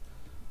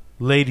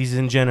Ladies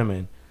and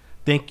gentlemen,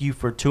 thank you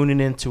for tuning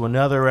in to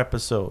another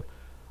episode.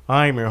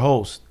 I'm your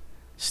host,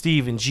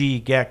 Stephen G.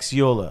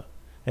 Gaxiola,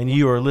 and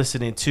you are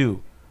listening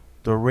to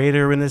the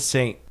Raider and the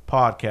Saint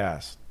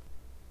podcast.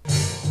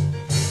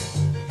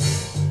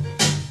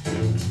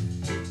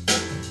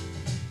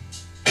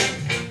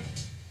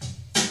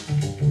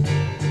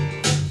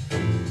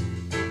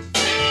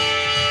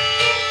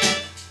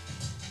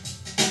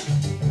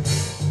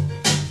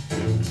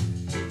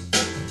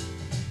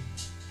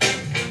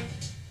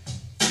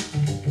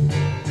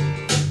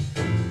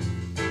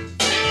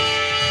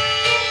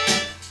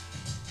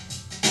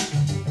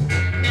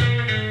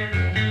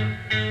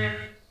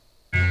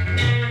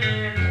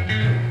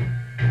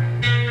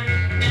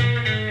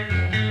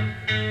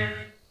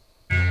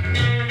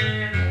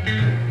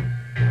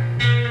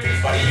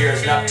 Here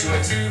is not to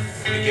it. I'm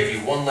going to give you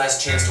one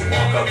last chance to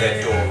walk out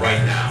that door right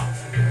now.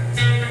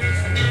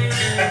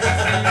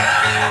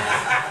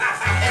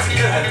 That's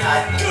good,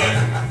 Todd. Good.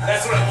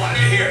 That's what I wanted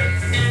to hear.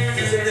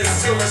 Because in this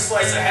silver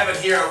slice I have it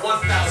here are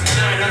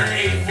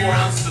 1,984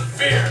 ounces of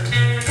beer.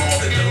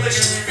 Golden,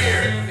 delicious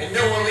beer. And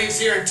no one leaves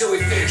here until we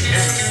finish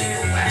every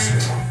single last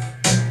one.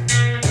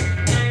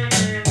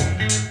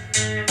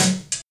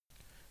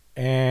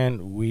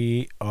 And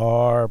we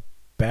are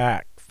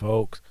back,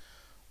 folks.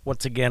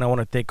 Once again, I want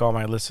to thank all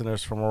my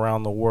listeners from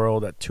around the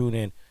world that tune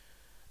in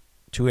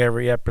to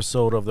every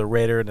episode of the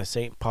Raider and the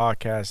Saint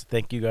podcast.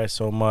 Thank you guys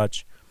so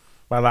much.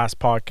 My last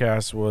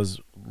podcast was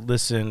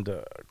listened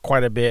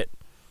quite a bit,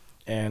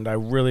 and I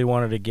really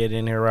wanted to get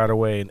in here right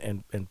away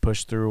and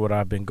push through what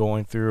I've been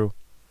going through.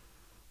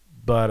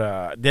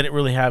 But didn't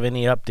really have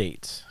any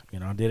updates.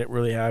 Didn't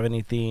really have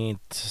anything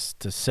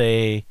to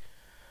say.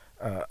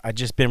 I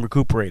just been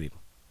recuperating.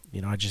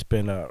 I just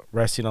been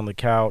resting on the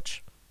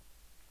couch.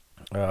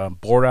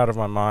 Bored out of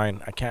my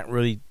mind. I can't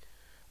really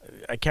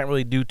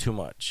do too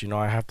much.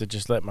 I have to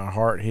just let my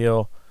heart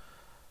heal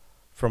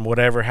from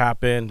whatever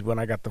happened when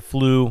I got the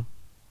flu.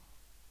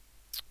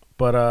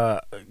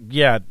 But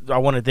yeah, I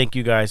want to thank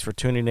you guys for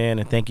tuning in,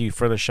 and thank you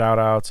for the shout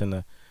outs and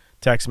the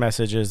text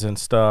messages and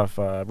stuff.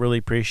 Really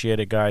appreciate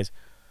it, guys.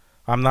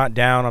 I'm not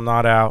down, I'm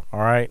not out. All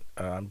right,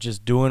 I'm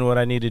just doing what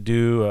I need to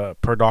do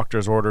per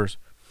doctor's orders.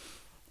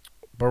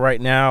 But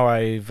right now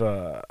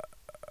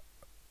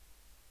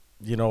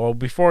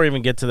before I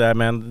even get to that,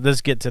 man,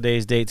 let's get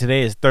today's date.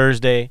 Today is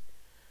Thursday,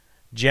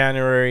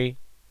 January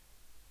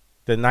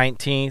the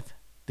 19th.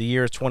 The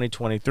year is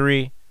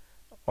 2023.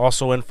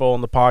 Also info on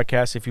the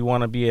podcast if you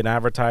want to be an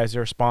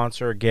advertiser,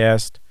 sponsor,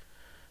 guest,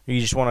 or you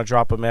just want to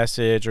drop a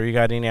message, or you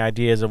got any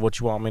ideas of what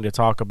you want me to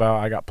talk about.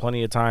 I got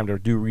plenty of time to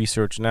do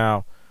research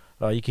now.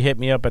 You can hit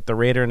me up at the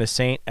Raider and the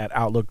Saint at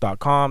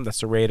Outlook.com.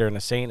 That's the Raider and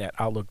the Saint at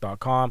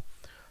Outlook.com.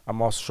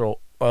 I'm also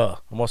on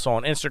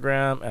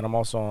Instagram, and I'm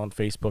also on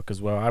Facebook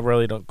as well. I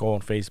really don't go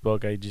on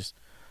Facebook. I just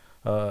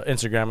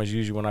Instagram is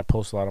usually when I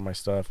post a lot of my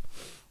stuff.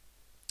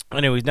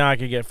 Anyways, now I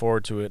can get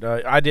forward to it.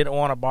 I didn't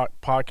want a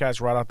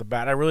podcast right off the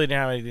bat. I really didn't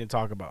have anything to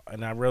talk about,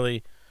 and I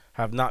really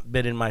have not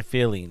been in my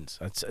feelings.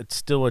 It's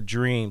still a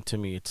dream to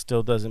me. It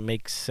still doesn't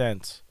make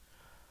sense.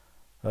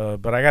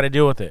 But I got to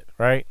deal with it,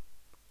 right?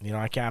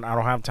 I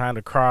don't have time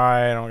to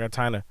cry. I don't got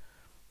time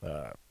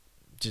to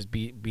just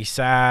be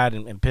sad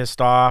and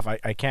pissed off.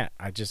 I can't.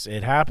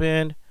 It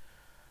happened,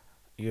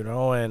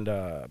 and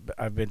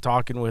I've been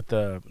talking with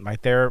my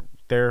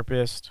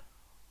therapist,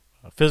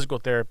 a physical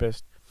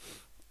therapist,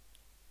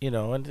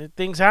 and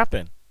things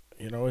happen.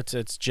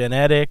 It's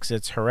genetics,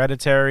 it's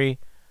hereditary.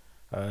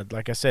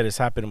 Like I said, it's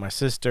happened to my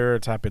sister,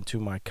 it's happened to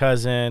my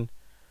cousin.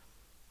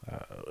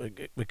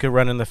 It could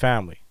run in the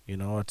family.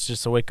 It's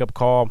just a wake-up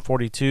call. I'm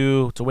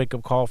 42. It's a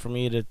wake-up call for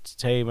me to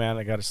say, hey, man,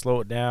 I got to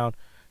slow it down.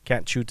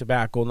 Can't chew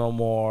tobacco no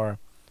more.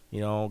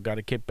 Got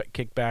to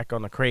kick back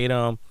on the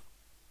kratom.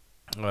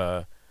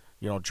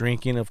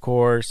 Drinking, of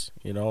course.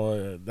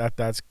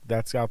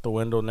 That's out the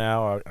window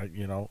now.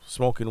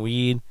 Smoking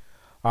weed.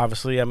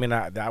 Obviously,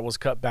 that was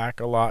cut back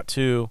a lot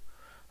too.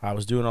 I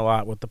was doing a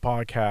lot with the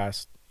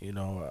podcast,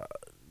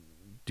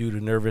 due to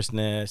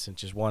nervousness and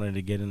just wanting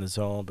to get in the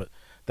zone. But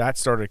that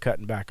started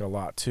cutting back a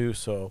lot too.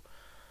 So,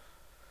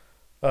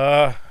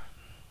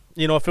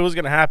 if it was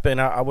going to happen,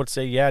 I would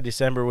say, yeah,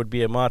 December would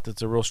be a month.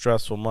 It's a real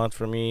stressful month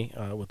for me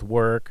with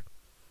work.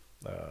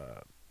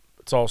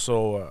 It's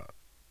also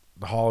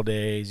the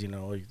holidays, you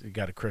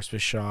got a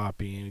Christmas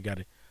shopping. You got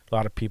a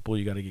lot of people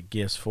you got to get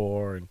gifts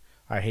for. And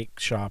I hate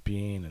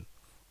shopping and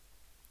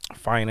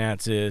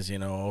finances,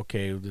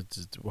 okay,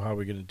 how are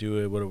we going to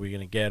do it? What are we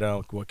going to get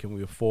them? What can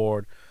we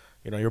afford?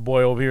 Your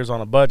boy over here is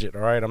on a budget,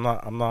 all right? I'm not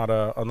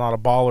a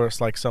baller.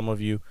 It's like some of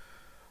you,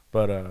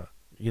 but,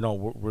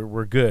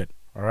 we're good.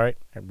 All right,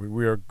 and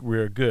we are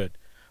good,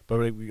 but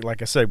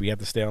like I said, we have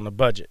to stay on the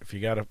budget. If you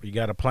got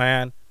a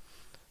plan,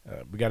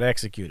 we got to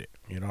execute it.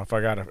 If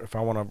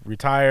I want to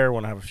retire,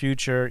 want to have a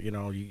future,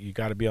 you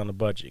got to be on the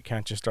budget. You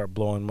can't just start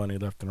blowing money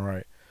left and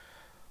right.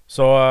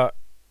 So,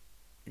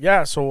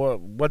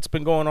 what's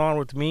been going on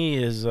with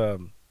me is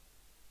I've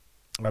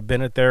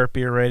been in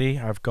therapy already.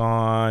 I've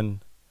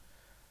gone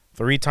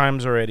 3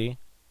 times already.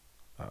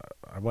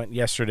 I went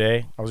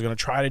yesterday. I was gonna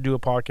try to do a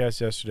podcast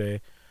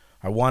yesterday.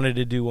 I wanted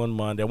to do one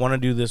Monday. I want to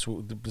do this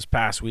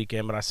past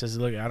weekend, but I says,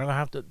 look, I don't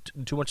have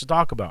too much to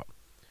talk about.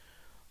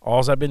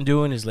 All I've been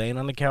doing is laying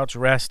on the couch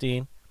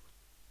resting,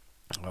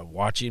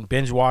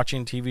 binge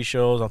watching TV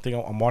shows. I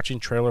think I'm watching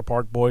Trailer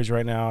Park Boys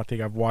right now. I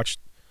think I've watched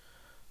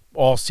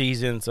all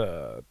seasons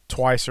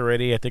twice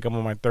already. I think I'm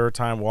on my third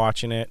time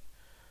watching it.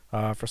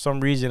 For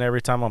some reason,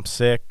 every time I'm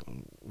sick,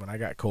 when I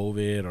got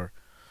COVID or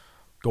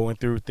going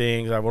through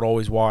things, I would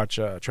always watch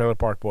Trailer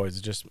Park Boys.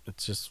 It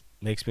just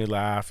makes me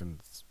laugh, and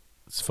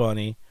it's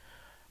funny.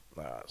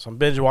 So I'm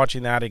binge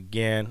watching that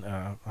again.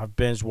 I've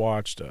binge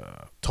watched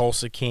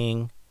Tulsa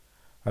King.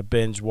 I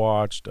binge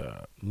watched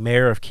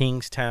Mayor of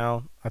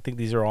Kingstown. I think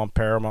these are on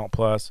Paramount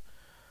Plus.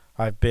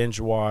 I've binge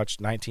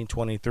watched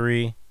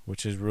 1923,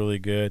 which is really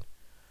good.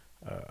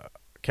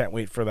 Can't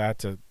wait for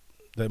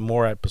the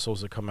more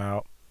episodes to come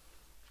out.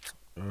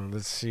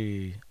 Let's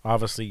see.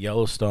 Obviously,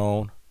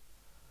 Yellowstone.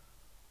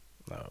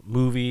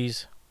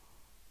 Movies.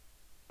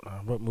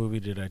 What movie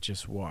did I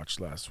just watch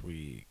last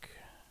week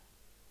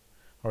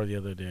or the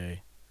other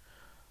day?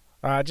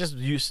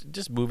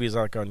 Just movies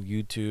like on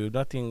YouTube.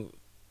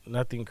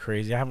 Nothing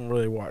crazy. I haven't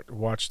really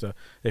watched.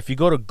 If you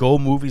go to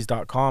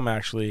gomovies.com,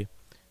 actually,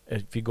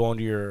 if you go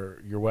onto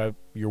your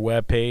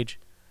web page,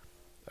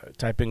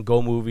 type in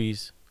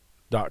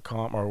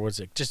gomovies.com, or was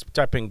it just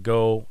type in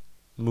Go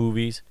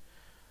Movies?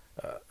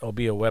 It'll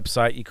be a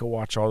website. You can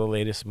watch all the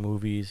latest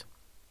movies.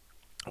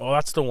 Well,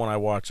 that's the one I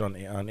watched on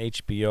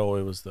HBO.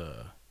 It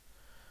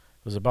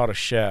was about a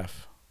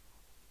chef.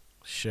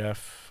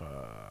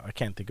 I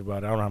can't think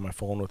about it. I don't have my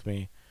phone with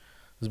me.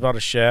 It was about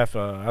a chef.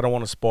 I don't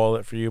want to spoil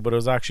it for you, but it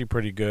was actually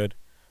pretty good.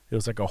 It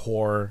was like a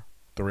horror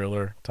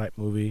thriller type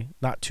movie,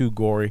 not too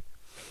gory.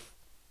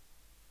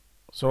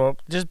 So I've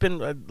just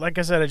been, like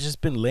I said, I've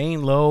just been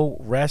laying low,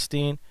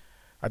 resting.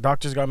 My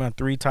doctor's got me on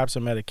 3 types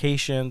of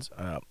medications.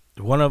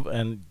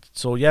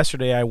 So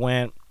yesterday I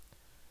went.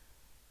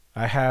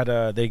 I had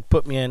they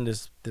put me in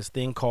this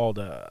thing called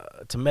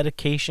it's a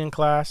medication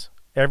class.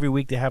 Every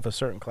week they have a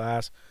certain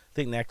class. I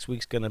think next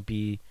week's gonna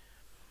be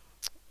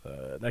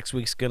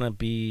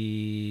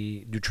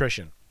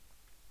nutrition.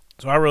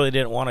 So I really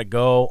didn't want to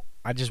go.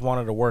 I just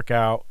wanted to work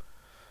out.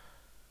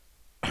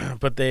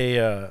 But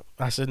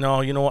I said,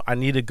 no, you know what? I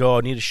need to go.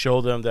 I need to show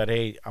them that,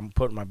 hey, I'm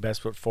putting my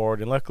best foot forward.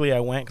 And luckily I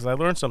went because I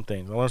learned some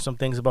things. I learned some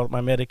things about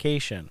my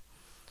medication.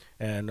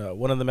 And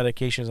one of the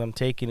medications I'm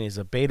taking is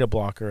a beta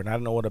blocker. And I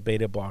don't know what a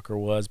beta blocker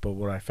was, but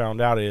what I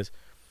found out is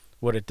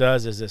what it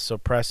does is it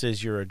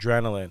suppresses your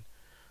adrenaline,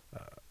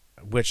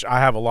 which I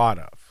have a lot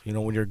of. You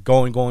know, when you're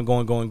going,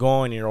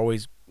 you're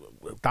always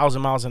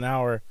 1,000 miles an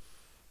hour,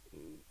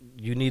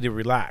 you need to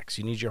relax.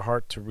 You need your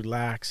heart to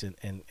relax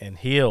and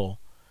heal.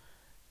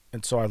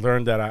 And so I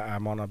learned that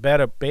I'm on a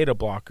beta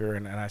blocker,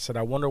 and I said,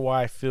 I wonder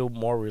why I feel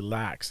more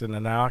relaxed. And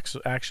then I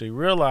actually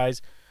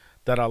realized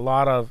that a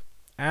lot of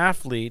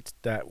athletes,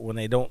 that when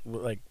they don't,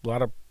 like a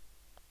lot of,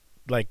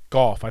 like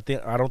golf, I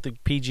don't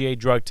think PGA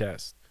drug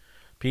tests.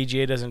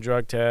 PGA doesn't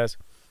drug test,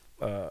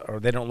 or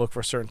they don't look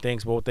for certain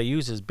things. But what they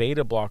use is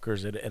beta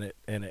blockers,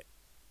 and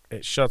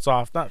it shuts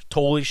off, not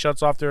totally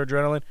shuts off their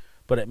adrenaline,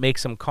 but it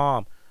makes them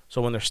calm.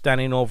 So when they're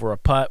standing over a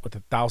putt with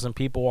 1,000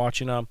 people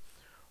watching them,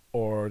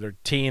 or they're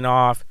teeing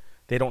off,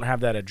 they don't have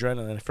that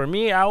adrenaline. For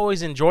me, I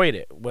always enjoyed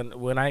it.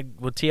 When I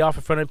would tee off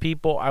in front of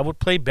people, I would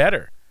play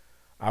better.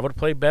 I would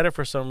play better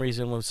for some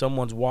reason when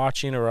someone's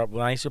watching, or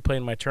when I used to play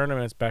in my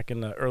tournaments back in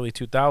the early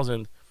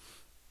 2000s.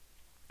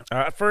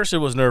 At first, it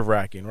was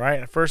nerve-wracking,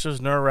 right? At first, it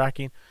was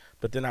nerve-wracking,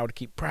 but then I would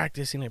keep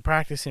practicing,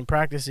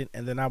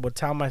 and then I would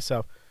tell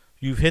myself,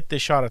 you've hit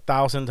this shot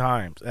 1,000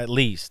 times, at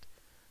least.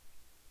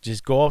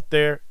 Just go out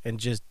there and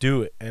just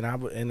do it, and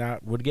I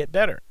would get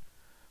better.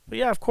 But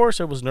yeah, of course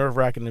it was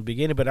nerve-wracking in the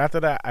beginning, but after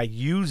that I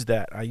used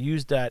that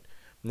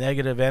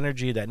negative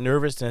energy, that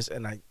nervousness,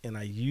 and I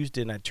used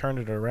it and I turned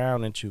it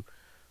around into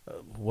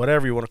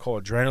whatever you want to call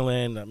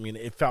adrenaline. I mean,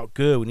 it felt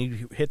good when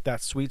you hit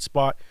that sweet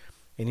spot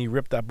and you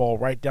rip that ball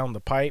right down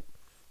the pipe.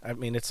 I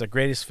mean, it's the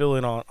greatest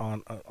feeling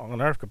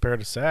on earth compared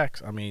to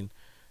sex. I mean,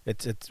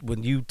 it's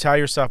when you tell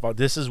yourself, oh,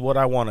 this is what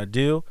I want to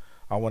do.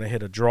 I want to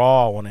hit a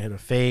draw, I want to hit a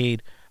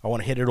fade, I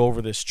want to hit it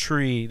over this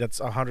tree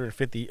that's 100,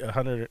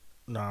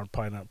 no,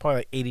 probably not, probably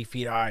like 80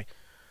 feet high.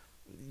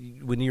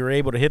 When you're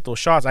able to hit those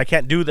shots, I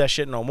can't do that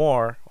shit no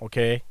more.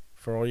 Okay,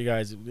 for all you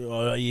guys,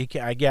 you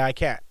can't. I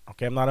can't.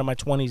 Okay, I'm not in my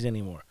 20s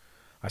anymore.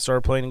 I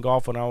started playing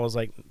golf when I was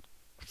like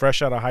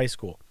fresh out of high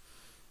school,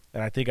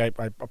 and I think I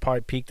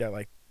probably peaked at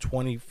like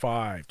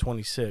 25,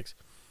 26.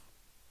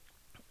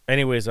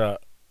 Anyways,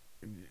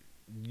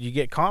 you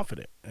get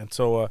confident, and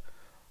so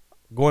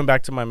going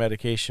back to my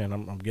medication,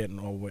 I'm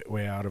getting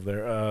way out of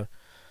there.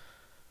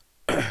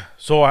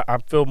 So I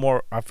feel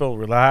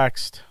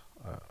relaxed,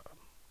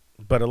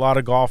 but a lot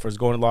of golfers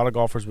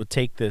would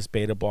take this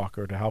beta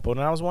blocker to help them.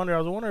 And I was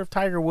wondering if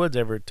Tiger Woods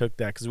ever took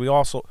that, because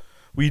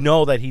we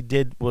know that he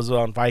was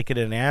on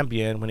Vicodin and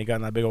Ambien when he got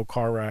in that big old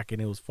car wreck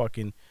and it was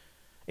fucking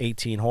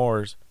 18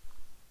 whores.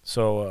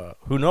 So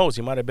who knows?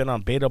 He might have been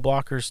on beta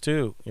blockers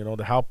too,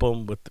 to help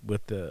him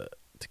to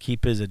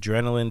keep his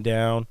adrenaline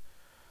down.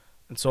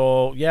 And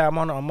so yeah, I'm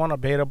on a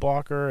beta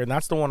blocker, and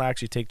that's the one I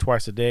actually take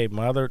twice a day.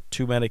 My other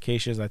two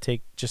medications I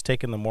take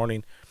in the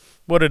morning.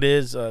 What it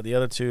is, the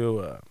other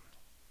two,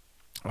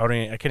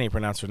 I can't even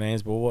pronounce their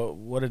names, but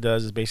what it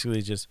does is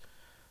basically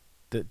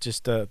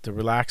to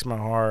relax my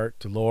heart,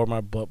 to lower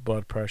my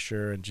blood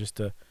pressure, and just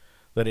to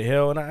let it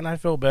heal. And I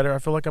feel better. I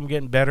feel like I'm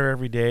getting better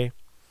every day.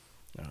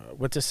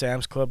 Went to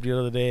Sam's Club the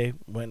other day.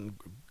 Went and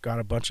got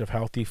a bunch of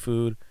healthy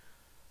food.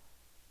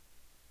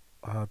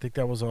 I think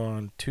that was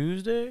on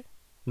Tuesday.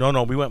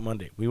 No, we went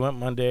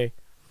Monday.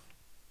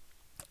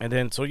 And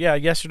then so yeah,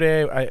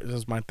 yesterday it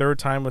was my third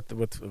time with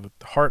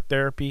heart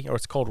therapy, or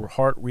it's called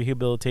heart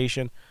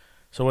rehabilitation.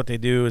 So what they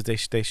do is they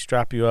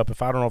strap you up.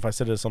 If I don't know if I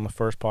said this on the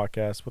first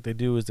podcast, what they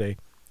do is they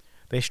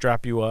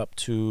strap you up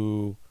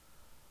to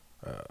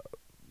uh,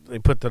 they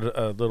put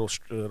the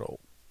little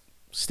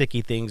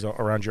sticky things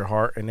around your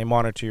heart, and they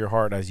monitor your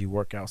heart as you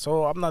work out.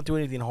 So I'm not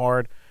doing anything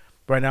hard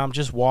right now. I'm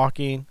just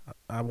walking.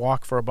 I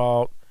walk for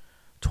about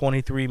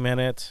 23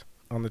 minutes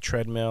on the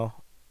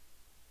treadmill,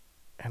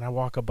 and I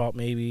walk about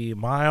maybe a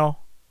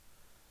mile,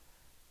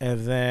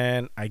 and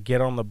then I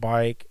get on the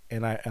bike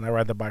and I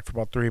ride the bike for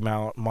about 3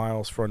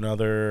 miles for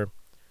another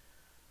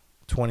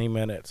 20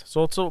 minutes.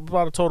 So it's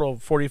about a total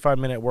of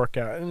 45-minute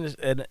workout,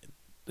 and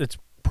it's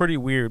pretty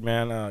weird,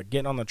 man.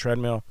 Getting on the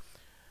treadmill,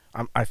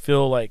 I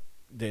feel like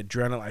the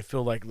adrenaline. I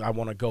feel like I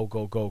want to go,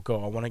 go, go,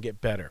 go. I want to get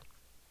better.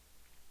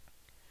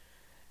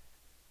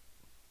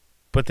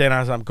 But then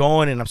as I'm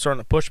going and I'm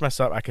starting to push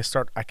myself, I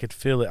could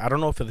feel it. I don't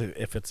know if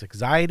it's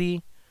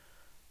anxiety,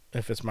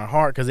 if it's my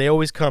heart, because they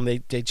always come.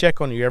 They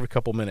check on you every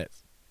couple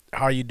minutes.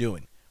 How are you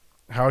doing?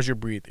 How's your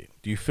breathing?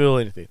 Do you feel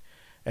anything?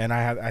 And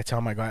I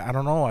tell my guy, I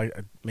don't know.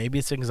 Maybe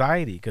it's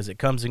anxiety because it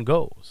comes and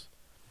goes.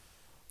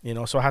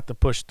 So I have to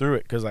push through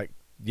it, because like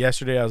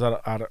yesterday I was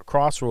at a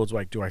crossroads.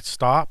 Like, do I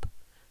stop?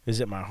 Is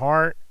it my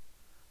heart?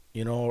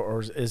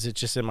 Or is it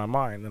just in my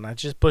mind? And I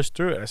just pushed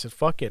through it. I said,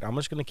 fuck it. I'm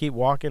just gonna keep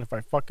walking. If I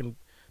fucking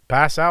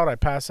pass out, I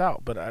pass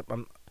out. But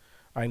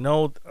I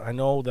know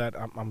that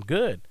I'm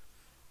good.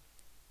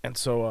 And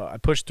so I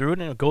push through it,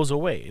 and it goes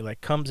away. It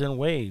like comes in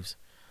waves.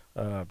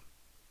 Uh,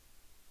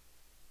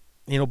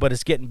 but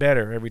it's getting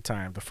better every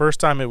time. The first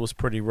time it was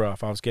pretty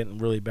rough. I was getting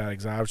really bad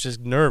anxiety. I was just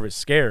nervous,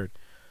 scared.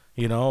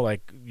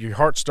 Like your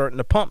heart's starting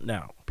to pump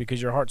now,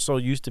 because your heart's so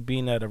used to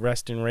being at a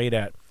resting rate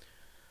at,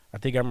 I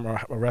think I'm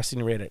a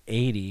resting rate at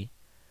 80,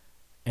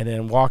 and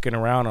then walking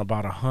around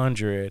about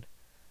 100.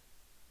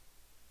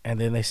 And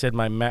then they said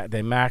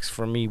they max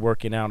for me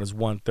working out is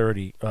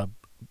 130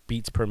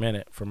 beats per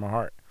minute for my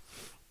heart.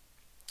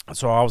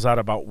 So I was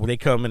at they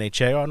come and they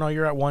check, oh no,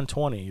 you're at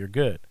 120, you're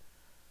good.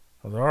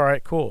 I was like, all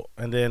right, cool.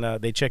 And then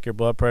they check your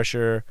blood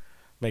pressure,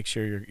 make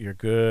sure you're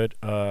good.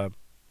 I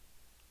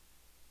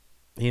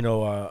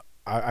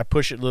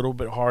push it a little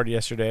bit hard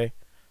yesterday.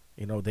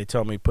 They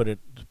tell me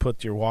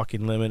put your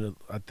walking limit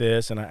at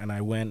this, and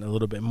I went a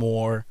little bit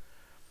more,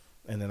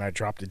 and then I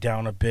dropped it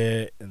down a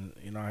bit,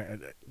 and I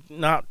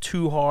not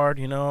too hard,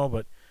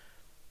 but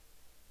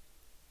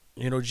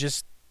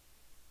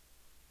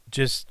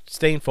just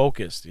staying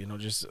focused.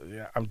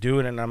 Yeah, I'm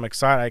doing it, and I'm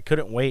excited. I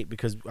couldn't wait,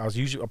 because I'm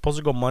supposed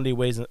to go Monday,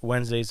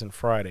 Wednesdays, and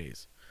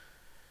Fridays,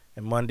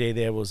 and Monday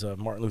there was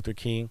Martin Luther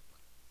King,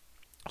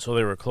 so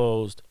they were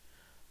closed,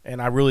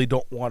 and I really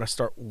don't want to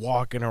start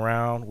walking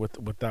around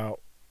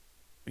without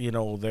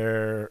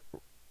their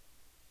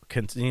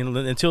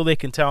until they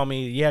can tell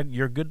me, yeah,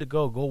 you're good to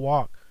go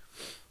walk.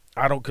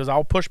 I don't, because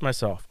I'll push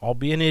myself. I'll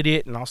be an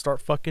idiot, and I'll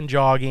start fucking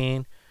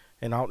jogging,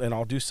 and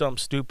I'll do something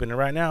stupid. And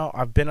right now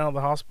I've been out of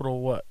the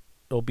hospital.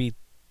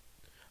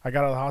 I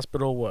got out of the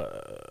hospital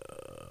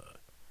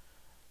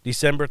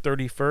December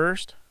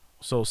 31st.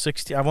 So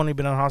 16. I've only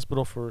been in the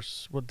hospital for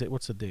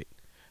what's the date?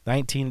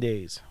 19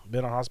 days.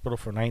 Been in the hospital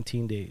for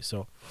 19 days.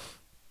 So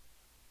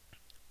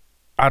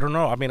I don't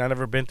know. I mean, I've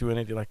never been through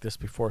anything like this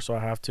before, so I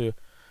have to.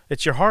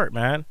 It's your heart,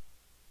 man.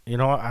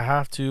 I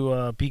have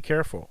to be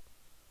careful.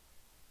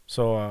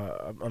 So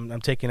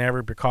I'm taking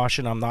every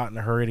precaution. I'm not in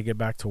a hurry to get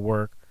back to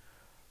work.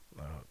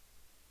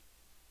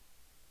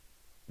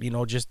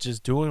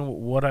 Just doing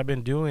what I've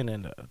been doing,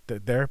 and the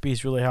therapy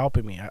is really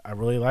helping me. I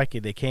really like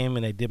it. They came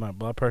and they did my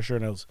blood pressure,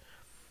 and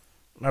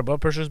my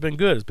blood pressure has been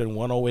good. It's been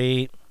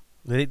 108.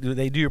 They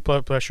do your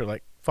blood pressure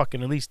like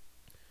fucking at least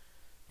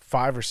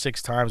 5 or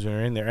 6 times when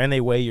you're in there, and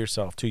they weigh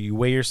yourself too. You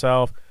weigh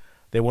yourself.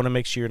 They want to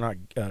make sure you're not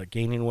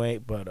gaining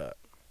weight, but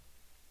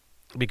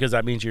because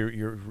that means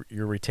you're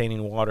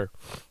retaining water.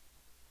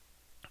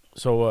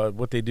 So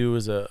what they do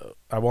is at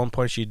one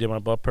point she did my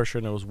blood pressure,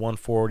 and it was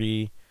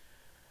 140.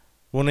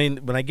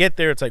 When I get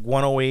there, it's like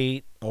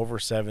 108 over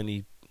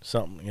 70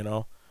 something,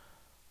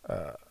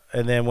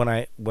 and then when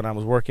I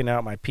was working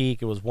out my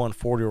peak, it was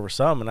 140 over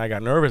something, and I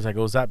got nervous. I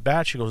go, is that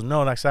bad? She goes,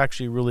 no, that's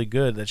actually really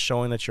good. That's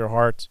showing that your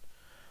heart's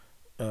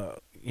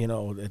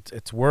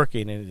it's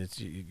working, and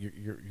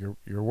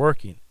you're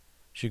working.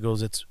 She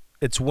goes, it's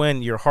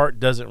when your heart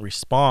doesn't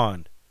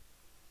respond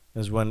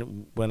is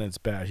when it's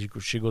bad.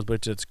 She goes,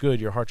 but it's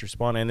good. Your heart's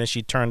responding. And then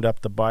she turned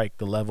up the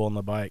level on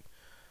the bike.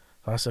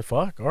 So I said,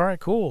 fuck, all right,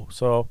 cool.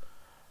 So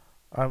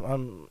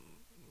I'm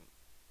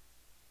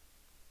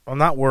I'm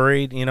not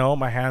worried.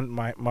 My hand,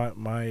 my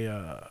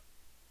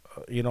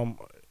you know,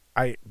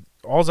 I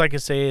alls I can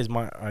say is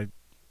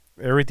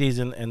everything's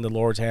in the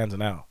Lord's hands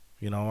now.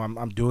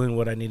 I'm doing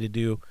what I need to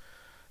do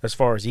as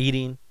far as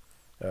eating.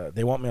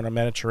 They want me on a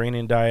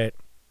Mediterranean diet,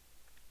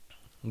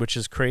 which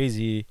is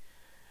crazy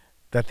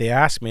that they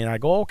ask me, and I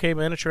go, okay,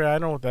 Mediterranean, I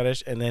know what that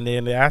is, and then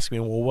they ask me,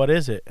 well, what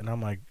is it? And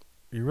I'm like,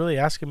 you're really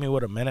asking me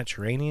what a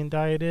Mediterranean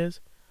diet is?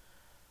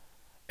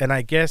 And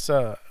I guess,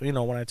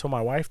 when I told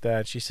my wife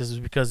that, she says it's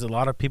because a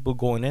lot of people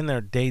going in there,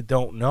 they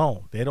don't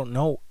know. They don't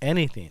know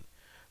anything.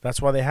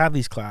 That's why they have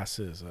these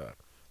classes,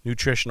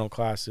 nutritional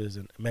classes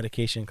and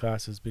medication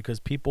classes, because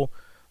people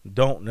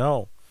don't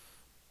know.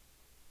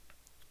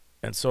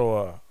 And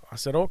so I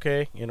said,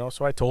 okay,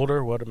 so I told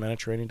her what a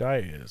Mediterranean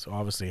diet is.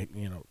 Obviously,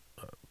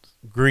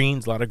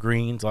 greens, a lot of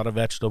greens, a lot of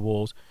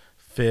vegetables,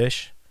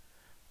 fish,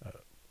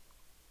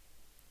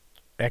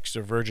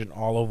 extra virgin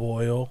olive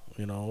oil,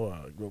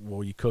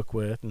 what you cook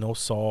with, no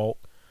salt,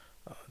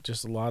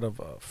 just a lot of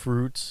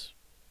fruits,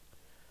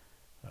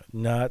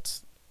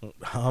 nuts,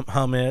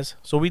 hummus.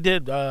 So we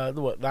did,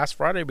 last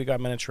Friday we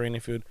got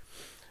Mediterranean food.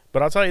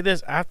 But I'll tell you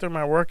this, after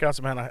my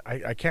workouts, man,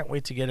 I can't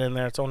wait to get in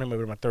there. It's only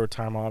maybe my third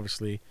time,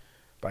 obviously.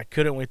 But I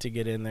couldn't wait to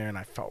get in there, and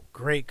I felt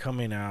great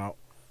coming out.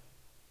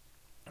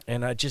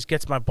 And it just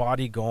gets my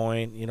body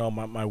going.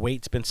 My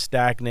weight's been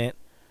stagnant.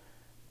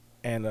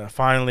 And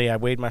finally, I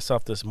weighed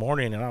myself this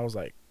morning, and I was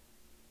like,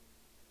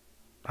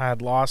 I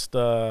had lost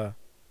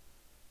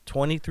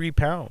 23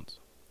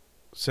 pounds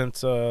since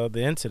the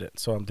incident.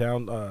 So I'm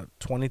down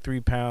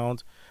 23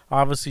 pounds.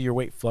 Obviously, your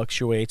weight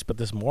fluctuates, but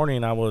this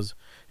morning it was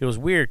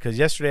weird because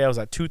yesterday I was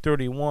at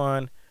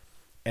 231,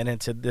 and then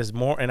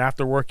and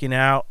after working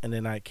out, and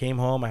then I came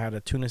home, I had a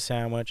tuna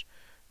sandwich,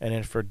 and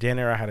then for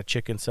dinner I had a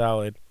chicken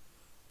salad.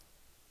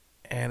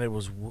 And it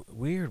was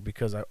weird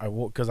because I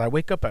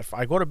wake up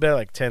I go to bed at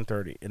like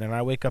 10:30, and then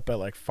I wake up at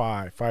like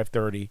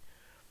 5:30,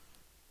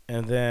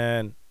 and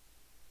then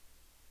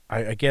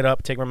I get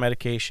up, take my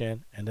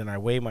medication, and then I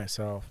weigh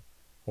myself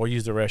or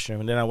use the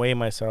restroom, and then I weigh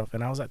myself,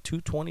 and I was at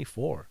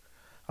 224.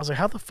 I was like,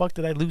 how the fuck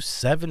did I lose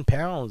 7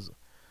 pounds?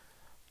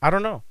 I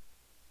don't know.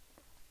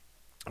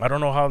 I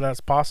don't know how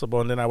that's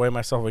possible. And then I weigh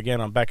myself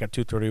again. I'm back at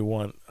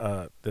 231.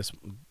 This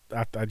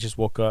after I just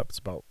woke up. It's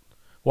about,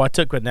 well, I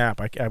took a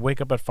nap. I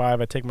wake up at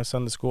 5. I take my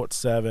son to school at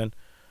 7,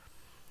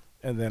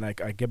 and then I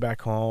get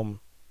back home,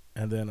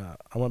 and then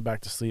I went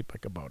back to sleep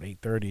like about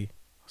 8:30.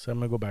 So I'm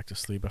gonna go back to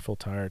sleep. I feel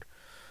tired.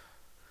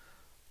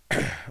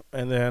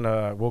 And then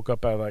woke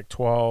up at like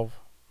 12.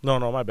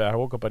 No, my bad. I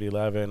woke up at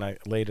 11. I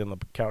laid in the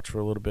couch for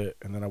a little bit,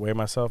 and then I weighed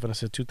myself, and it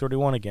said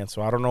 231 again.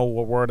 So I don't know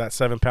where that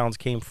 7 pounds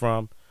came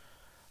from.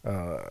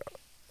 Uh,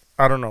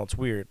 I don't know. It's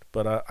weird,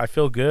 but I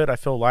feel good. I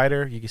feel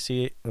lighter. You can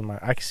see it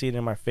I can see it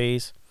in my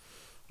face.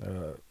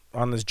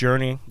 On this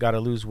journey, got to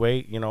lose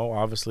weight.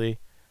 Obviously,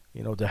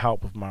 to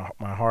help with my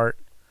heart.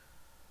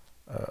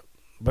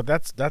 But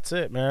that's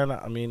it, man.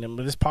 I mean,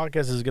 this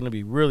podcast is going to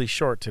be really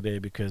short today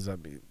because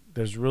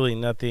there's really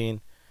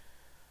nothing,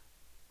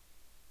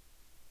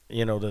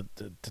 to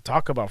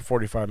talk about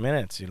 45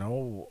 minutes.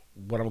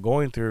 What I'm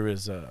going through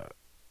is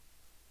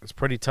it's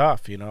pretty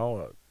tough.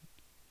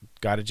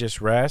 Got to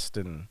just rest,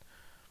 and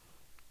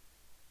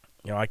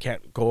I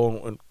can't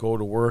go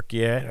to work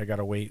yet. I got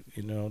to wait,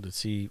 to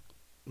see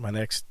my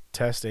next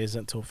test day isn't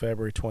until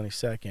February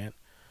 22nd.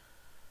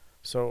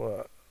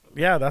 So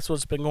yeah, that's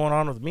what's been going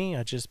on with me.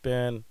 I just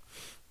been,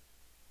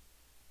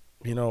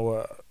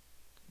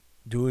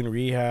 doing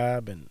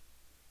rehab and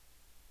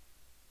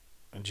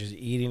just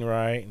eating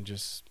right, and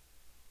just,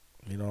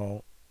 you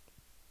know,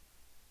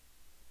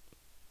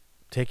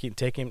 taking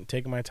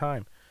my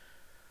time.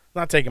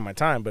 Not taking my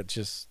time, but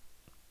just,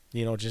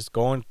 just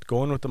going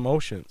with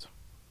emotions.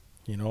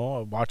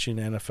 Watching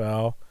the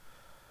NFL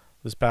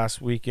this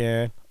past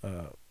weekend.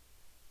 I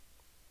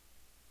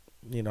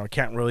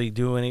can't really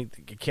do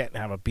anything. I can't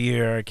have a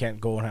beer. I can't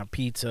go and have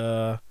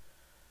pizza.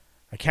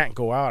 I can't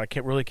go out.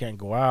 Can't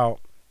go out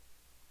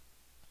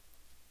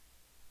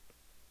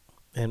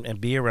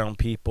and be around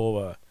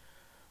people.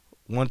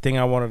 One thing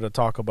I wanted to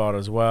talk about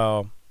as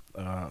well.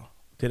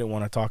 Didn't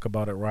want to talk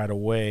about it right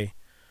away.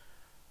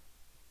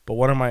 But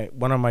one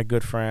of my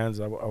good friends,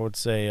 I would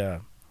say,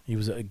 he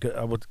was a good.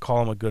 I would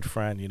call him a good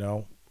friend.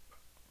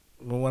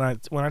 When I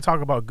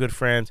talk about good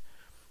friends,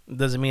 it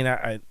doesn't mean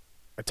I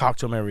talk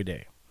to them every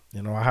day.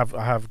 I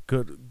have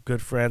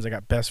good friends. I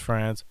got best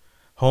friends,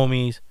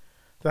 homies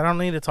that I don't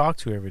need to talk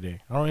to every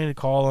day. I don't need to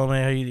call them.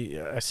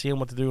 Hey, I see them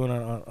what they're doing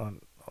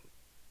on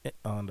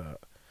the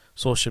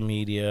social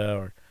media,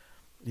 or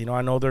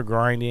I know they're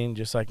grinding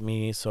just like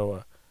me.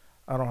 So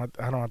I don't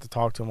have to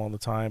talk to them all the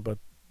time. But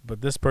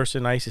this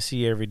person I used to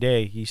see every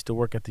day. He used to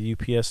work at the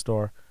UPS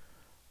store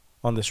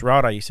on this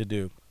route I used to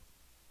do.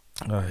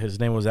 His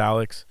name was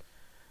Alex.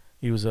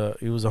 He was a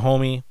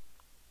homie.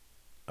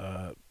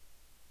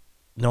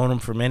 Known him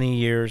for many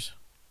years,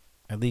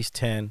 at least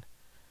 10.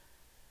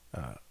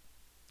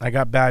 I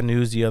got bad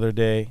news the other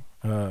day.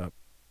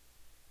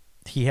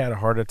 He had a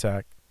heart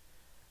attack.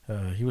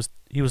 He was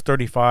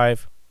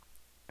 35,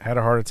 had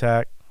a heart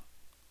attack,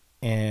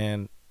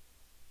 and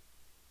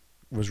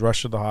was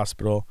rushed to the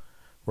hospital,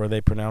 where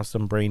they pronounced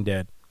him brain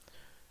dead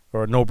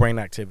or no brain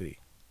activity.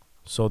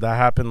 So that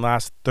happened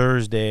last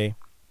Thursday.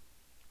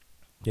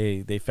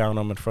 They found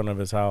him in front of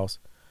his house.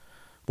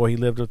 Boy, he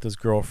lived with his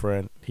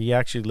girlfriend. He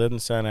actually lived in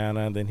Santa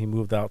Ana, and then he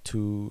moved out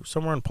to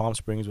somewhere in Palm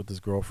Springs with his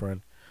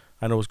girlfriend.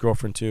 I know his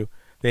girlfriend too.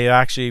 They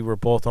actually were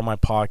both on my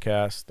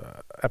podcast,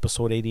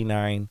 episode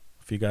 89.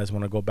 If you guys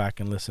want to go back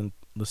and listen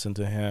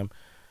to him.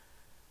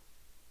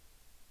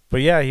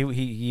 But yeah,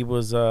 he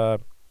was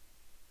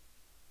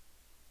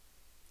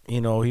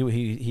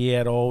he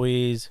had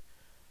always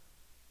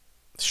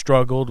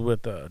struggled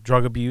with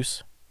drug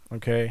abuse.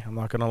 Okay, I'm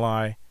not gonna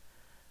lie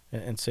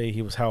and say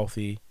he was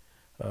healthy,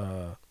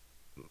 but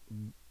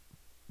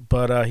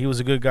he was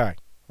a good guy.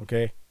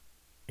 Okay,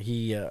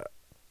 he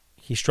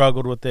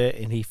struggled with it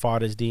and he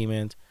fought his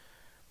demons,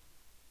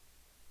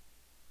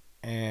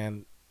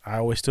 and I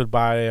always stood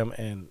by him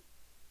and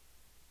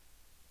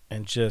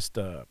just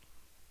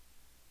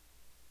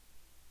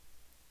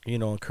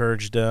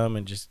encouraged him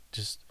and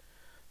just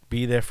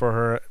be there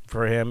for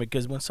him,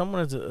 because when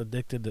someone is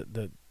addicted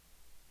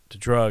to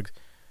drugs,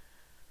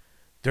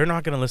 they're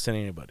not going to listen to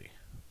anybody.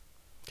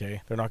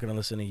 Okay, they're not going to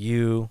listen to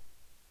you.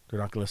 They're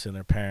not going to listen to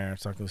their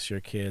parents. Not going to listen to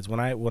your kids. When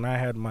I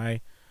had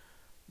my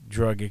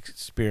drug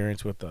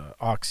experience with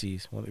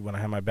oxys, when I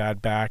had my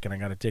bad back and I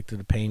got addicted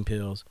to pain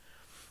pills,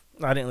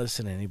 I didn't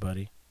listen to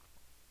anybody.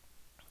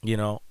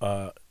 You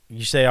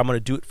say, I'm going to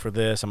do it for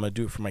this, I'm going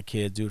to do it for my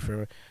kids, you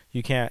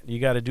can't. You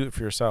got to do it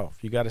for yourself.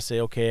 You got to say,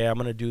 okay, I'm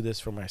going to do this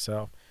for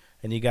myself,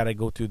 and you got to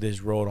go through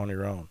this road on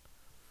your own.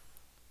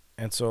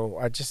 And so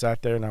I just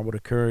sat there and I would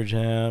encourage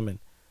him,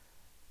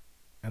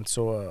 and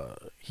so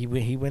he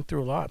went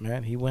through a lot,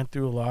 man. He went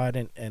through a lot,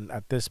 and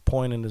at this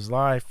point in his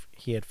life,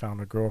 he had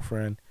found a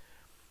girlfriend,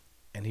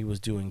 and he was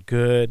doing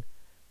good.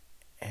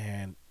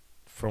 And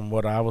from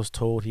what I was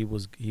told, he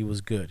was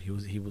good.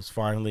 He was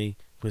finally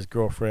with his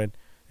girlfriend.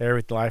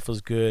 Everything, life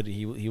was good.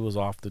 He was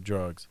off the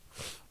drugs.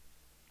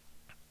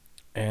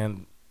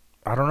 And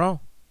I don't know.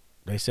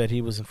 They said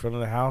he was in front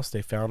of the house.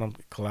 They found him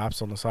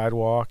collapsed on the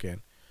sidewalk,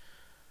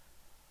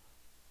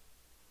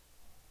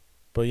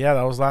 but yeah,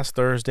 that was last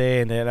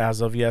Thursday, and then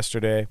as of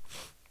yesterday,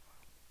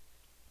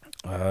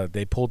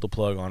 they pulled the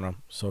plug on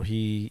him. So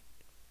he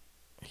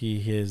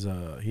has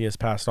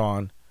passed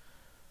on.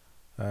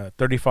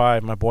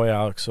 35, my boy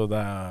Alex. So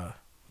that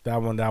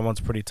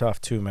one's pretty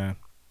tough too, man.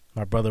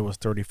 My brother was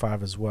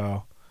 35 as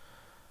well.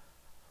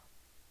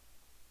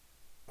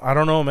 I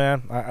don't know,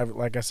 man. I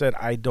like I said,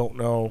 I don't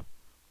know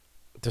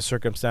the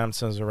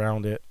circumstances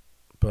around it,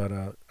 but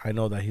I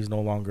know that he's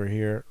no longer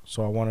here.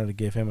 So I wanted to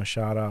give him a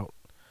shout out.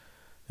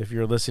 If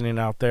you're listening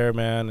out there,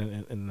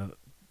 man, and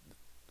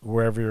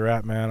wherever you're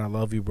at, man, I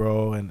love you,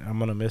 bro, and I'm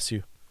gonna miss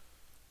you.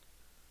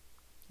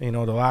 The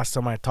last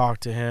time I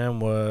talked to him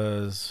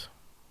was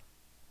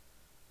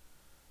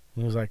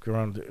like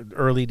around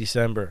early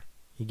December.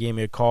 He gave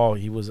me a call.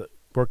 He was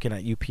working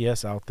at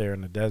UPS out there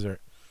in the desert,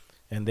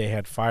 and they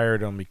had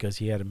fired him because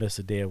he had to miss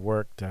a day of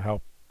work to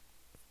help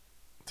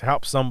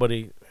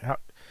somebody.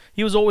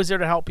 He was always there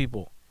to help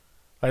people.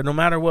 Like, no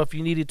matter what, if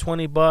you needed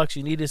 $20,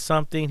 you needed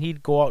something,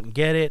 he'd go out and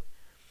get it.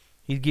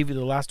 He'd give you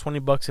the last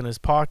 $20 in his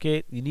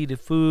pocket. You needed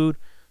food.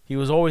 He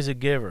was always a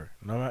giver.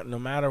 No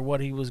matter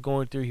what he was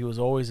going through, he was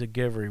always a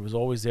giver. He was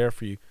always there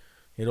for you.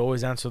 He'd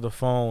always answer the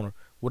phone or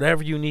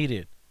whatever you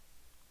needed.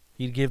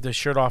 He'd give the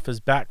shirt off his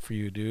back for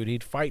you, dude.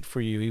 He'd fight for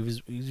you. He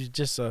was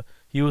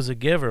he was a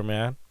giver,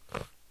 man.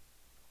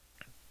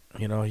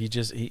 He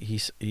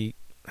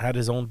had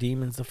his own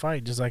demons to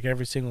fight, just like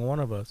every single one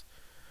of us.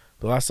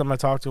 The last time I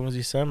talked to him was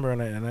December,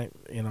 and I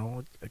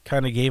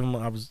kind of gave him.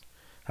 I was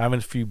having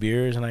a few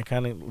beers, and I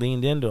kind of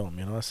leaned into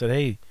him. I said,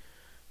 hey,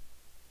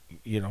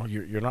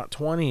 you're not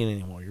 20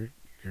 anymore.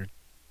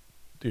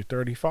 You're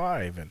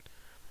 35,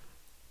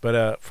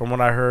 but from what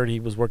I heard, he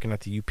was working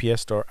at the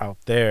UPS store out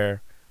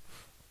there.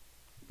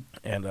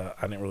 And I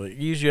didn't really.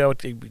 Usually I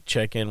would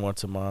check in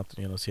once a month,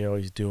 see how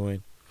he's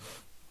doing.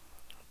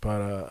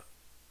 But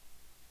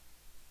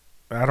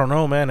I don't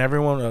know, man.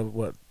 Everyone,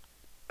 what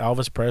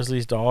Elvis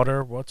Presley's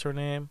daughter, what's her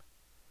name?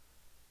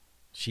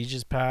 She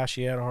just passed.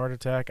 She had a heart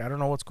attack. I don't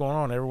know what's going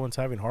on. Everyone's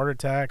having heart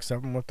attacks.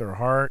 Something with their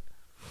heart.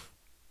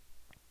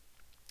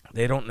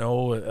 They don't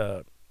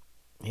know.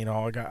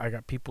 I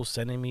got people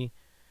sending me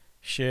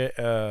shit.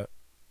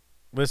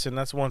 Listen,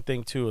 that's one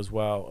thing too as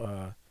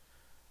well.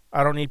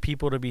 I don't need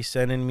people to be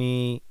sending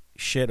me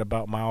shit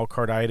about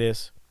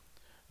myocarditis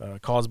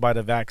caused by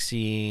the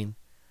vaccine.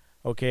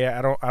 Okay,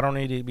 I don't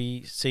need to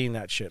be seeing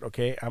that shit.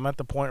 Okay, I'm at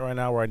the point right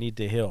now where I need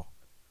to heal.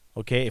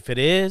 Okay, if it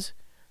is,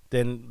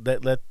 then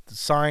let the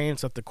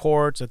science, let the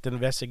courts, let the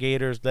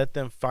investigators, let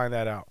them find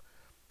that out.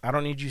 I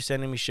don't need you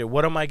sending me shit.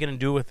 What am I gonna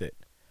do with it?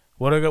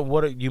 What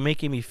are you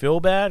making me feel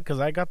bad because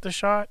I got the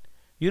shot?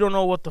 You don't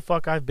know what the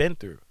fuck I've been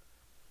through.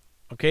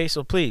 Okay,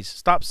 so please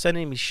stop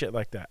sending me shit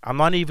like that. I'm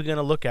not even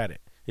gonna look at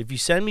it. If you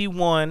send me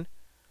one,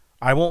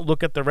 I won't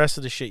look at the rest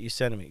of the shit you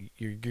send me.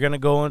 You're gonna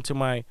go into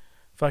my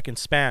fucking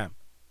spam.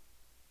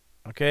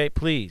 Okay,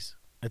 please.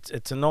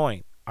 It's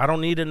annoying. I don't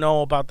need to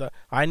know about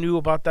I knew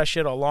about that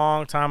shit a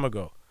long time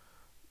ago.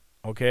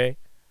 Okay?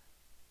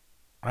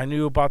 I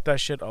knew about that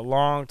shit a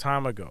long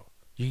time ago.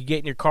 You could get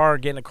in your car,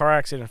 get in a car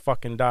accident, and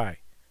fucking die.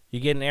 You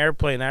get in an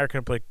airplane,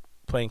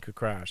 plane could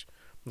crash.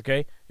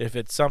 Okay? If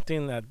it's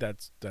something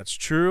that's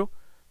true,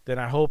 then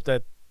I hope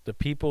that the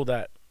people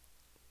that,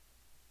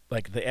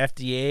 like the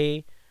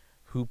FDA,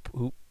 who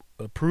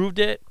approved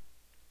it,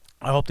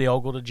 I hope they all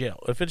go to jail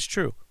if it's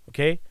true.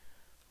 Okay?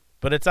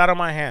 But it's out of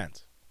my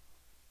hands.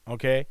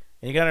 Okay?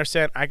 And you gotta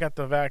understand, I got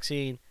the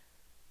vaccine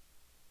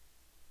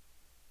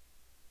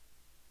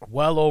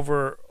well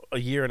over a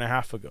year and a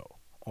half ago.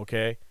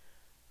 Okay?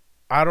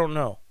 I don't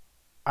know.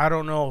 I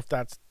don't know if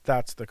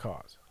that's the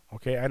cause.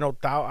 Okay? I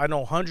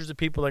know hundreds of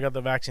people that got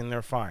the vaccine and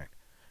they're fine.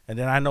 And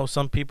then I know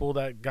some people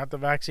that got the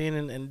vaccine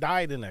and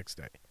died the next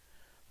day.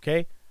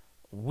 Okay?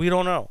 We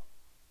don't know.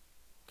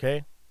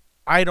 Okay?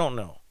 I don't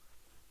know.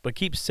 But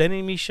keep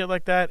sending me shit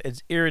like that.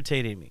 It's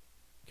irritating me.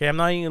 Okay? I'm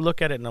not even gonna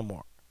look at it no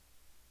more.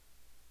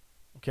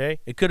 Okay?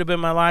 It could have been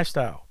my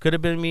lifestyle. Could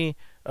have been me,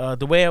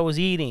 the way I was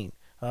eating,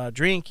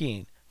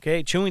 drinking,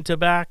 okay, chewing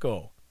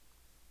tobacco.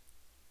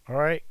 All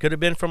right? Could have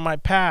been from my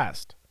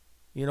past,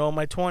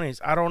 my 20s.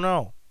 I don't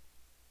know.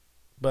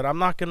 But I'm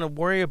not going to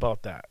worry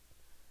about that.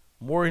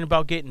 I'm worrying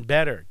about getting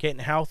better, getting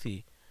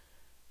healthy,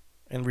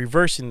 and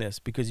reversing this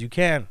because you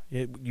can.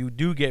 You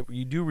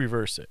do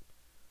reverse it.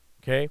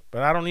 Okay?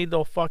 But I don't need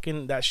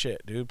that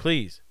shit, dude.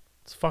 Please.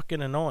 It's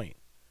fucking annoying.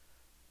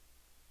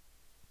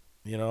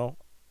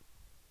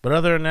 But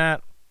other than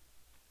that,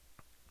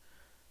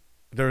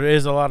 there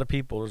is a lot of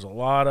people. There's a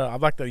lot of.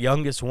 I'm like the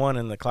youngest one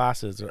in the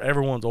classes.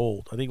 Everyone's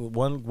old. I think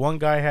one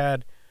guy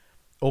had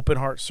open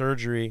heart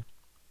surgery.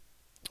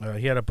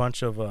 He had a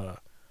bunch of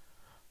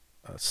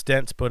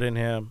stents put in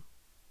him,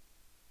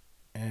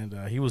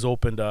 and he was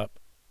opened up.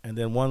 And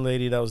then one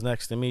lady that was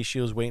next to me, she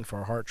was waiting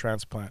for a heart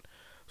transplant.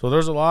 So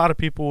there's a lot of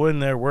people in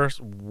there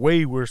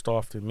way worse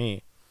off than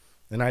me,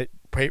 and I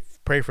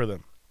pray for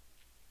them.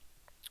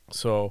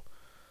 So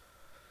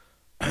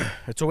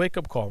it's a wake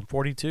up call. I'm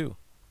 42.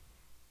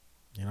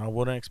 I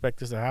wouldn't expect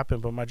this to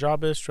happen, but my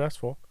job is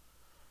stressful.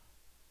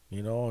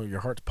 Your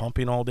heart's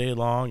pumping all day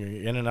long.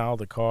 You're in and out of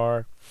the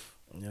car.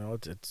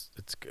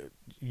 It's good.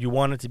 You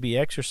want it to be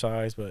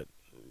exercise, but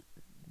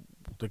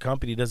the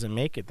company doesn't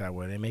make it that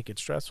way. They make it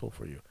stressful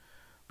for you.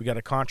 We got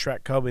a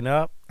contract coming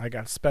up. I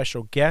got a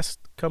special guest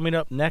coming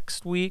up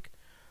next week.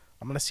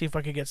 I'm going to see if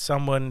I can get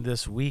someone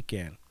this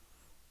weekend.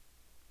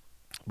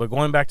 But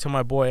going back to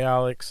my boy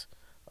Alex,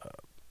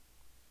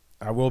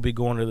 I will be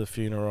going to the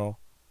funeral.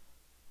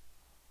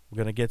 We're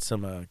going to get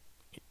some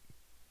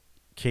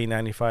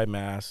K95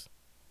 masks.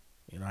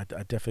 I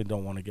definitely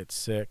don't want to get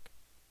sick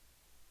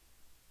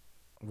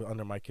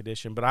under my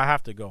condition, but I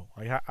have to go.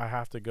 I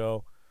have to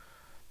go.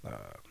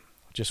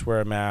 Just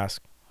wear a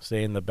mask,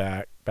 stay in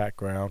the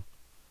background.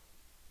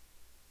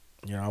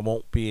 I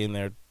won't be in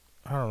there.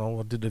 I don't know.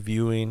 I'll do the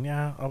viewing.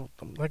 Yeah,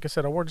 like I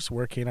said, I'll just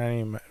wear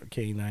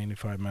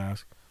K95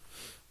 mask,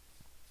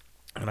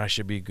 and I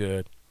should be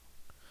good.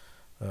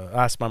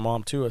 I asked my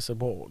mom too. I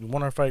said, "Well, you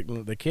wonder if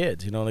the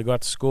kids, they go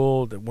out to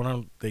school, they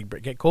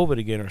get COVID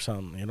again or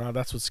something.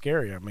 That's what's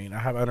scary. I mean, I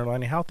have an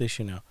underlying health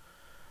issue now."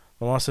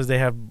 My mom says they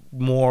have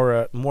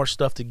more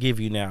stuff to give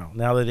you now.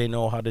 Now that they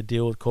know how to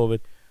deal with COVID,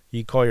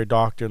 you call your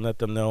doctor and let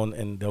them know,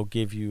 and they'll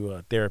give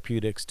you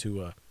therapeutics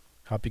to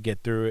help you get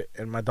through it.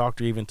 And my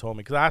doctor even told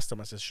me, because I asked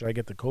him, I said, "Should I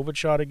get the COVID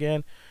shot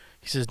again?"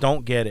 He says,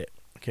 "Don't get it."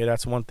 Okay,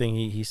 that's one thing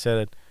he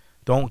said.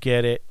 Don't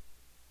get it.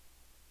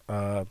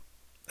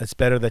 It's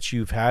better that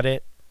you've had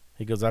it.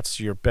 He goes, that's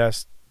your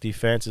best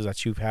defense is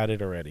that you've had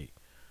it already.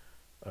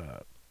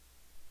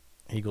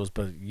 He goes,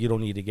 but you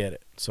don't need to get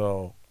it.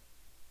 So,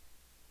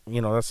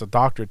 that's the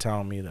doctor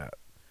telling me that.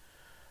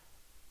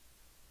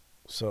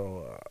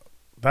 So,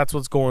 that's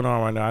what's going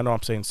on right now. I know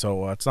I'm saying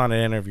so. It's not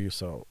an interview,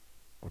 so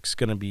it's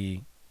going to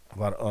be a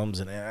lot of ums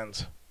and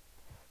ands.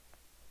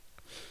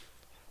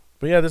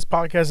 But yeah, this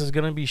podcast is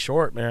going to be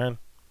short, man.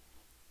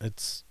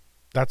 That's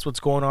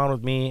what's going on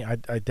with me. I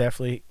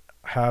definitely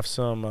have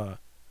some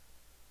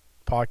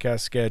podcast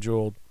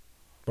scheduled,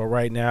 but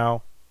right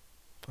now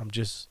I'm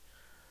just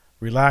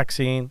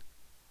relaxing,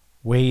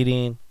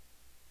 waiting,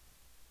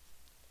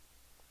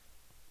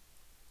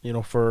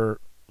 for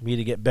me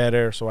to get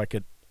better so I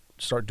could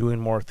start doing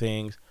more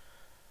things.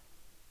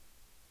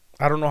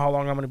 I don't know how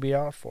long I'm going to be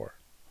out for.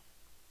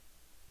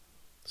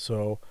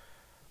 So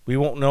we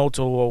won't know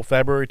till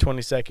February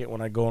 22nd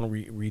when I go and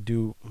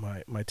redo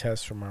my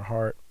test for my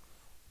heart.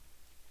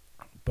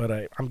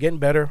 But I'm getting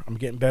better. I'm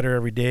getting better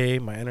every day.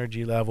 My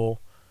energy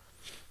level.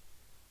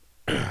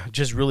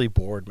 Just really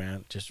bored,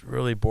 man. Just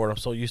really bored. I'm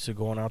so used to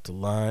going out to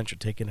lunch or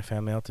taking the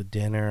family out to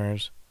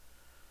dinners.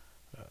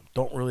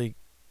 Don't really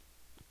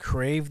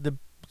crave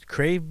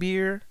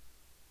beer.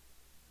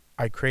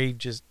 I crave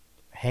just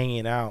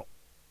hanging out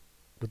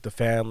with the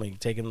family,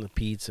 taking the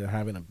pizza,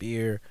 having a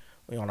beer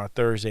on a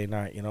Thursday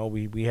night.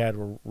 We had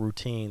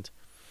routines.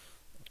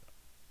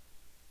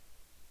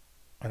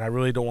 And I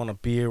really don't want to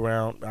be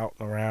out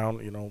and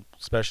around,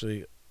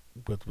 especially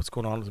with what's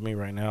going on with me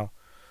right now,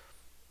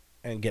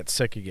 and get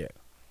sick again.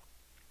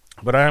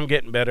 But I am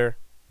getting better.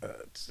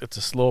 It's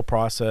a slow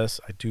process.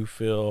 I do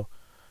feel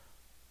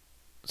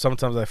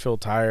sometimes I feel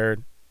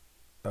tired.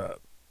 Uh,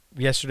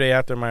 Yesterday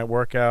after my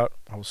workout,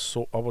 I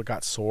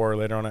got sore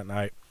later on at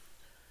night,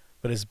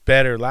 but it's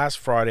better. Last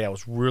Friday I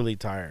was really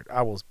tired.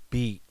 I was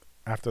beat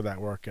after that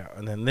workout,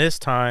 and then this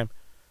time,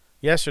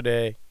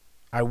 yesterday,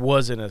 I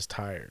wasn't as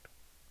tired.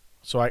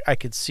 So I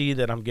could see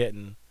that I'm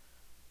getting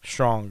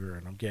stronger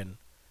and I'm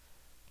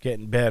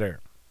getting better.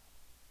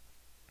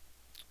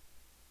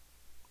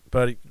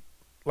 But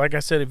like I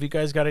said, if you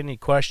guys got any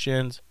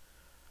questions,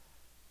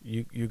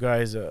 you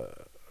guys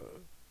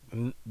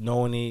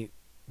know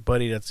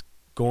anybody that's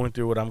going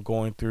through what I'm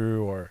going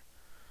through, or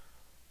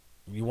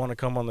you want to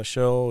come on the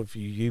show, if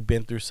you've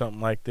been through something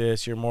like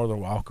this, you're more than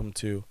welcome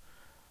to.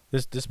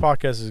 This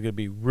podcast is going to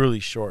be really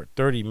short,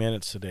 30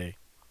 minutes today.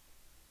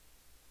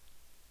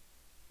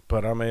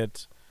 But I'm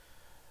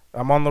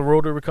on the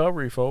road to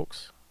recovery,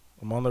 folks.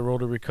 I'm on the road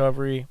to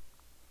recovery.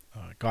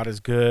 God is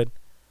good,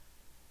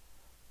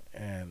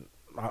 and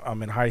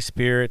I'm in high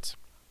spirits,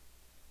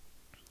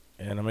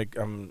 and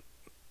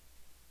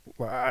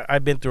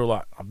I've been through a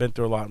lot. I've been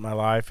through a lot in my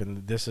life,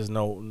 and this is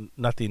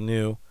nothing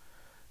new.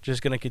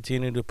 Just gonna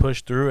continue to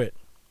push through it,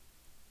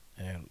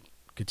 and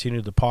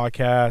continue the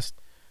podcast.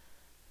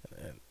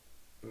 And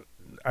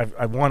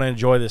I want to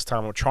enjoy this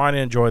time. I'm trying to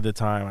enjoy the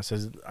time.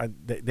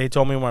 They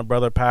told me when my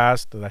brother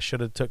passed that I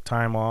should have took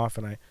time off,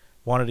 and I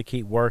wanted to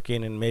keep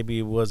working, and maybe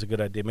it was a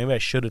good idea. Maybe I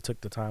should have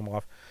took the time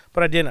off,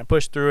 but I didn't. I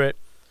pushed through it,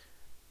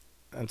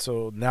 and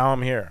so now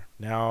I'm here.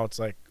 Now it's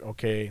like,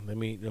 okay, let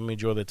me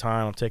enjoy the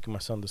time. I'm taking my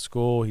son to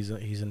school. He's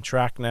in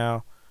track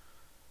now.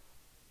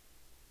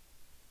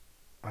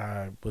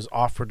 I was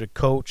offered to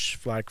coach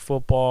flag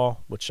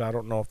football, which I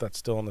don't know if that's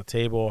still on the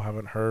table. I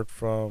haven't heard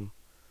from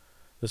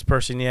this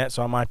person yet,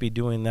 so I might be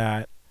doing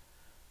that.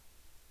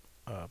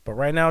 But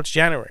right now it's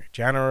January.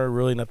 January,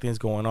 really nothing's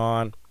going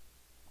on.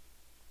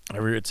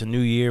 It's a new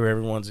year.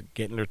 Everyone's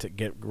getting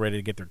get ready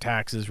to get their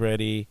taxes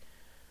ready.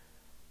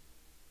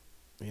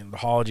 The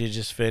holidays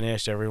just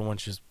finished.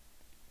 Everyone's just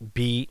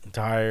beat and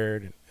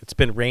tired. It's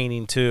been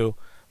raining too.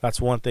 That's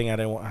one thing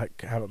I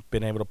haven't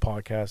been able to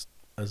podcast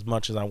as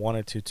much as I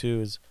wanted to too.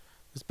 Is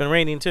it's been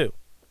raining too.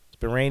 It's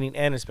been raining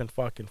and it's been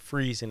fucking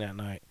freezing at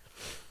night.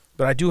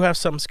 But I do have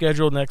something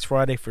scheduled next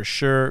Friday for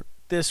sure.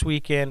 This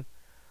weekend,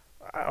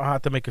 I'll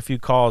have to make a few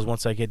calls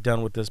once I get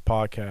done with this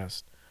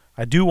podcast.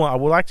 I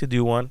would like to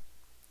do one.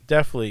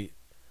 Definitely,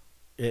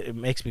 it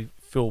makes me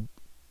feel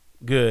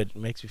good. It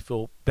makes me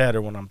feel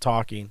better when I'm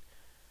talking.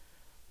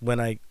 When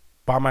I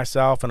by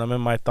myself and I'm in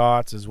my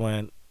thoughts is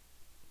when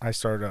I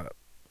start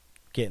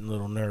getting a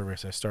little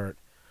nervous. I start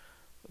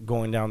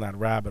going down that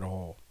rabbit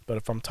hole. But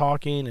if I'm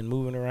talking and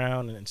moving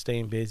around and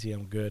staying busy,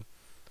 I'm good.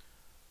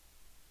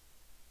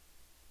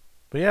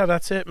 But yeah,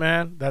 that's it,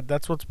 man.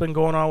 That's what's been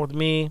going on with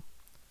me.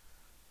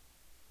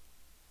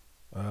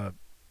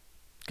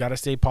 Gotta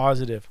stay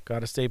positive.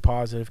 Gotta stay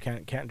positive.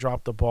 Can't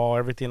drop the ball.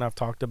 Everything I've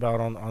talked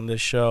about on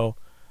this show.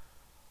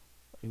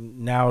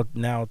 Now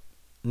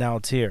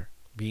it's here.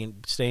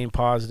 Staying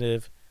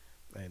positive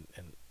and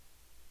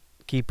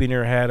keeping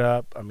your head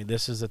up. I mean,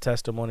 this is a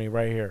testimony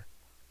right here.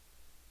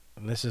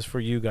 And this is for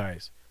you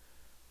guys.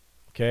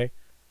 Okay?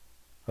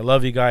 I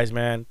love you guys,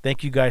 man.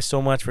 Thank you guys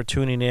so much for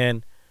tuning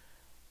in.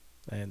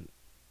 And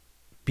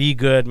be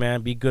good,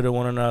 man. Be good to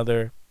one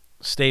another.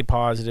 Stay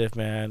positive,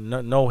 man.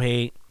 No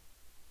hate.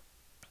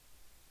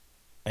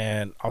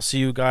 And I'll see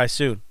you guys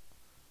soon.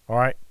 All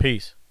right?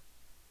 Peace.